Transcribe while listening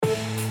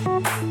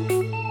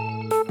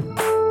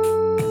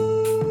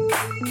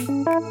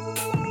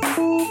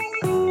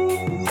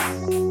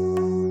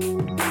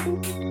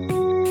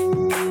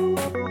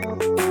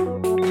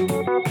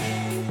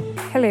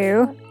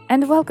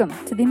And welcome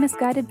to the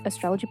Misguided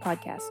Astrology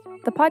Podcast,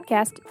 the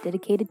podcast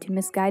dedicated to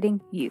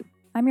misguiding you.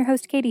 I'm your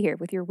host, Katie, here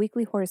with your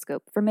weekly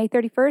horoscope for May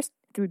 31st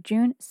through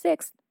June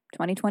 6th,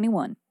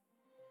 2021.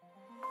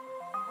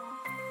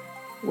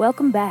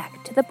 Welcome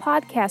back to the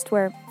podcast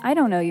where I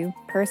don't know you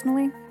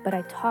personally, but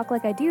I talk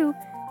like I do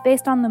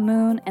based on the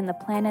moon and the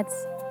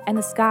planets and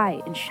the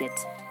sky and shit.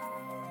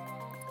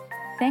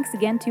 Thanks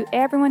again to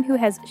everyone who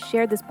has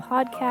shared this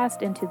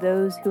podcast and to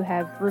those who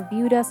have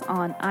reviewed us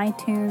on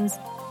iTunes.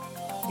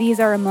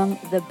 These are among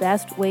the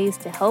best ways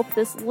to help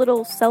this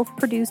little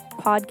self-produced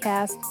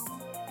podcast,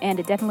 and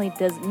it definitely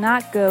does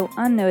not go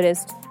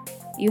unnoticed.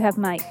 You have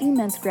my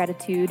immense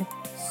gratitude.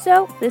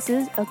 So this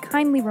is a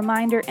kindly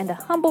reminder and a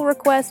humble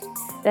request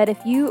that if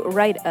you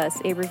write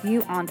us a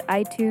review on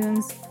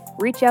iTunes,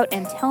 reach out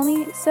and tell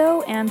me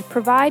so and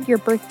provide your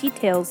birth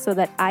details so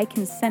that I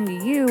can send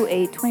you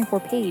a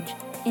 24-page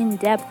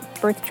in-depth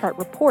birth chart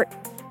report.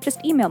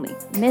 Just email me,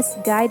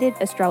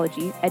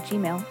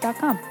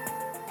 misguidedastrology@gmail.com.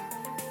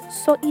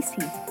 So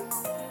easy.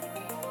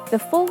 The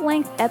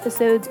full-length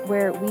episodes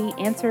where we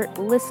answer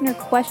listener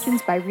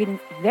questions by reading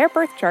their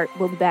birth chart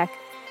will be back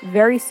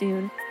very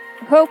soon.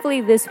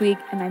 Hopefully this week,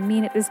 and I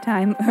mean it this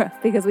time,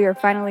 because we are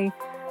finally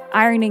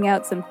ironing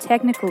out some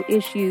technical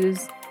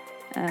issues.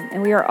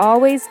 And we are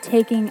always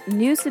taking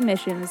new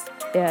submissions.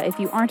 If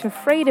you aren't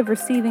afraid of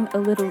receiving a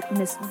little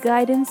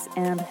misguidance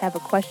and have a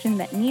question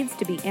that needs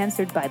to be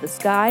answered by the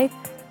sky,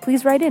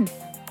 please write in.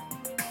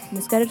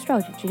 Misguided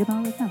Astrology,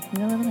 gmail.com.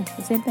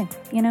 The same thing,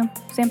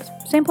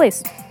 same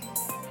place.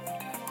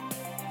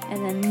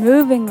 And then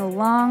moving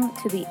along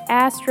to the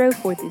astro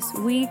for this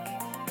week.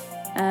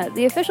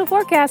 The official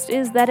forecast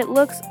is that it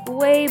looks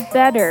way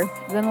better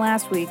than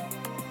last week,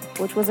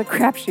 which was a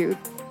crapshoot.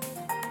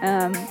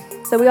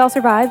 So we all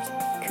survived.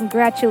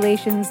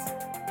 Congratulations.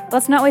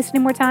 Let's not waste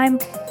any more time.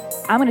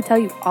 I'm going to tell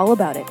you all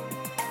about it.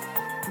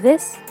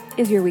 This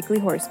is your weekly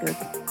horoscope.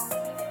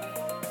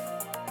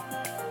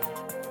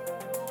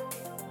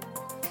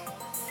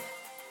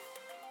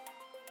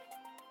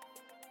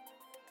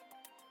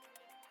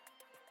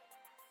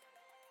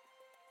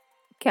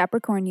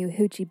 Capricorn, you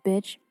hoochie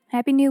bitch.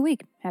 Happy new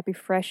week. Happy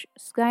fresh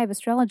sky of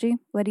astrology.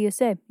 What do you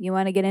say? You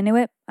want to get into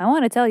it? I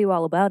want to tell you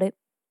all about it.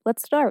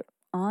 Let's start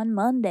on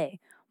Monday.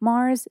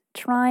 Mars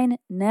trine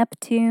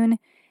Neptune.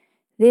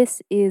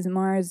 This is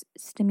Mars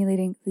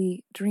stimulating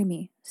the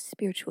dreamy,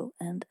 spiritual,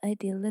 and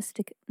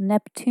idealistic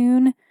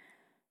Neptune.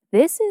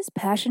 This is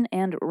passion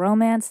and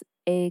romance,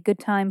 a good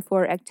time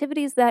for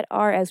activities that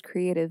are as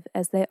creative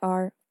as they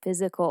are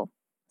physical,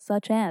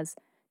 such as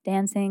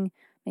dancing,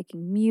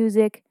 making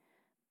music,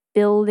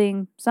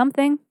 building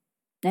something,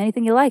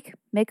 anything you like.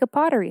 Make a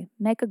pottery,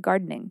 make a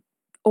gardening,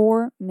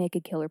 or make a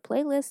killer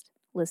playlist.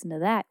 Listen to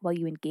that while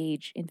you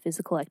engage in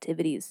physical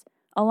activities.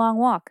 A long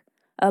walk,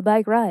 a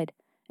bike ride,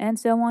 and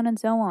so on and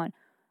so on.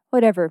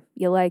 Whatever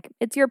you like,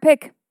 it's your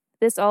pick.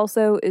 This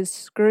also is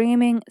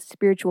screaming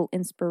spiritual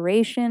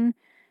inspiration,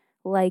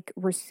 like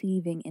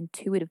receiving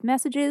intuitive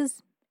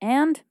messages,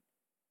 and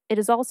it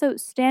is also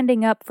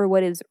standing up for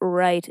what is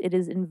right. It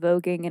is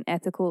invoking an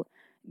ethical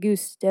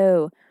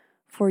gusto.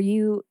 For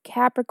you,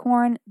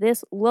 Capricorn,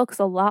 this looks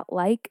a lot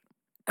like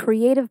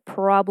creative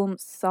problem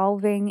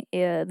solving.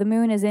 The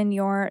moon is in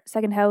your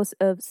second house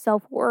of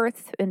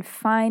self-worth and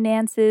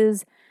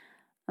finances.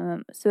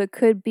 So it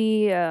could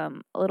be a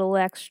little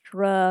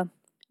extra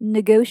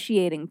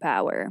negotiating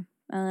power,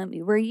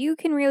 where you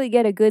can really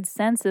get a good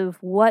sense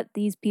of what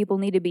these people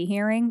need to be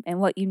hearing and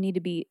what you need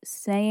to be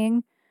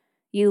saying.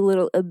 You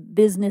little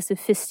business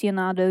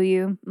aficionado,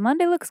 you.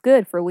 Monday looks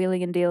good for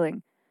wheeling and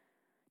dealing.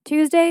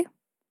 Tuesday,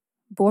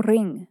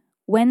 boring.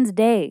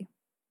 Wednesday,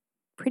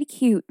 pretty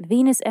cute.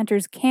 Venus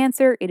enters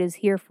Cancer. It is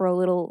here for a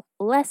little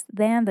less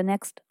than the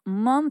next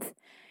month.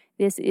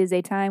 This is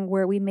a time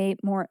where we may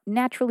more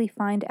naturally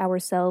find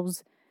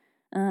ourselves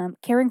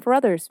caring for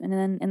others, and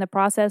then in the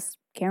process,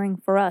 caring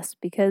for us,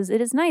 because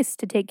it is nice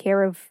to take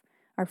care of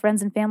our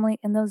friends and family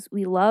and those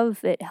we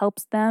love. It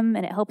helps them,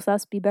 and it helps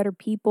us be better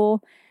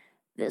people.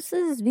 This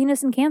is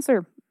Venus in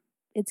Cancer.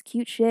 It's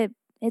cute shit.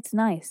 It's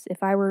nice.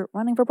 If I were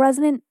running for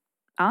president,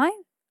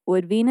 I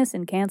would Venus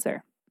in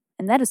Cancer,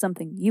 and that is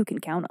something you can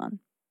count on.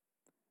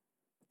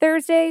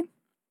 Thursday,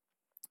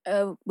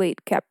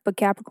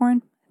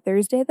 Capricorn,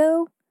 Thursday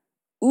though?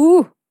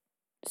 Ooh,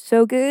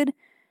 so good.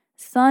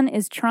 Sun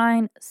is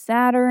trine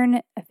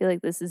Saturn. I feel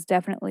like this is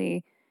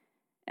definitely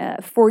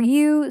for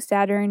you,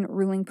 Saturn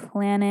ruling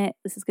planet.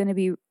 This is going to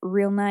be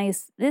real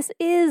nice. This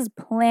is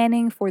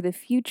planning for the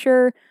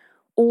future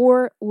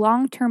or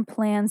long-term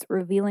plans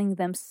revealing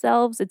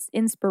themselves. It's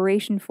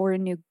inspiration for a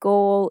new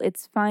goal.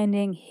 It's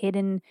finding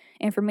hidden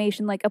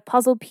information, like a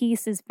puzzle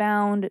piece is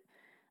found.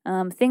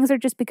 Things are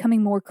just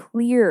becoming more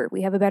clear.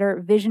 We have a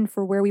better vision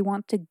for where we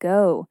want to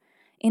go.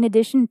 In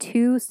addition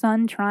to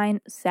Sun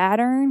trine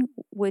Saturn,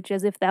 which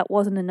as if that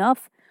wasn't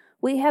enough,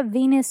 we have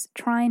Venus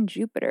trine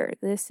Jupiter.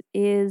 This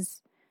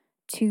is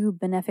two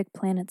benefic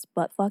planets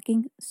butt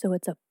fucking, so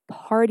it's a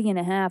party and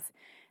a half.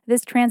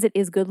 This transit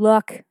is good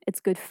luck.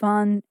 It's good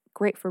fun,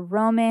 great for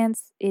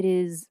romance. It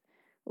is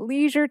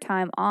leisure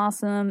time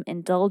awesome,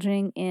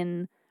 indulging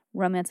in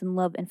romance and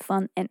love and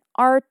fun and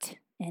art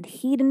and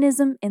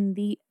hedonism in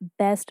the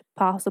best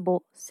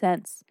possible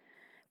sense.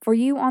 For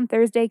you on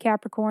Thursday,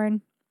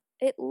 Capricorn,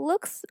 it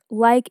looks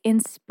like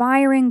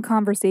inspiring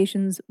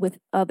conversations with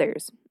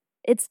others.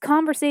 It's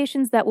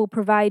conversations that will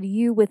provide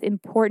you with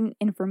important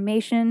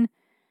information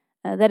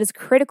that is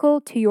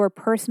critical to your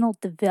personal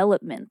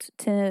development,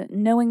 to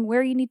knowing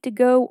where you need to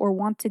go or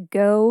want to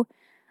go.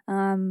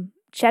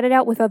 Chat it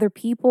out with other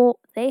people.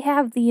 They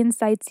have the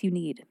insights you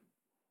need.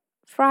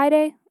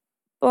 Friday,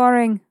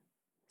 boring.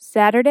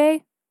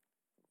 Saturday,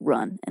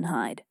 run and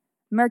hide.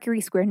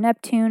 Mercury square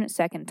Neptune,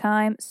 second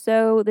time,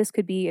 so this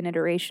could be an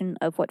iteration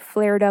of what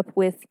flared up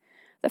with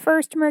the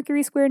first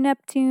Mercury square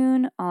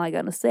Neptune. All I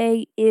gotta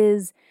say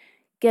is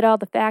get all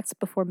the facts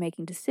before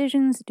making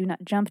decisions. Do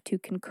not jump to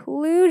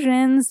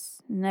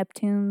conclusions.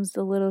 Neptune's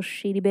a little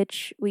shady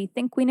bitch. We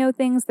think we know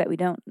things that we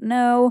don't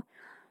know.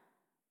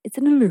 It's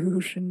an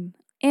illusion.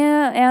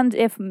 And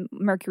if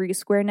Mercury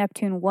square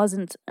Neptune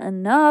wasn't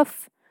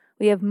enough,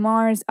 we have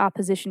Mars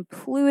opposition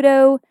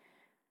Pluto.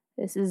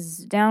 This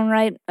is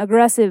downright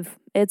aggressive.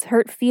 It's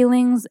hurt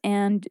feelings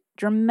and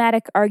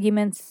dramatic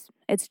arguments.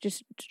 It's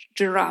just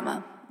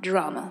drama.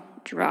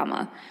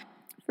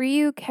 For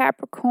you,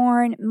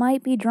 Capricorn,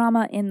 might be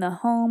drama in the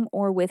home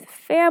or with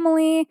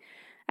family.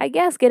 I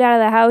guess get out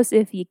of the house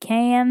if you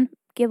can.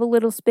 Give a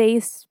little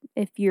space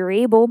if you're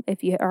able,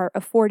 if you are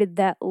afforded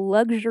that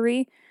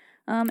luxury.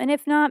 And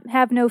if not,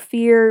 have no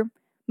fear.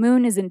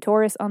 Moon is in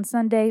Taurus on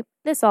Sunday.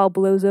 This all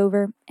blows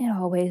over. It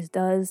always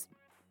does.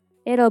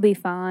 It'll be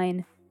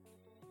fine.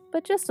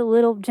 But just a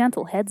little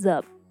gentle heads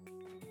up.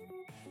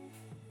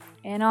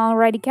 And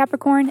alrighty,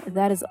 Capricorn,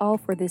 that is all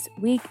for this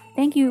week.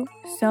 Thank you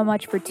so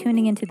much for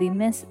tuning into the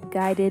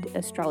Misguided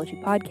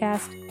Astrology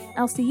Podcast.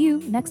 I'll see you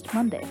next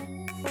Monday.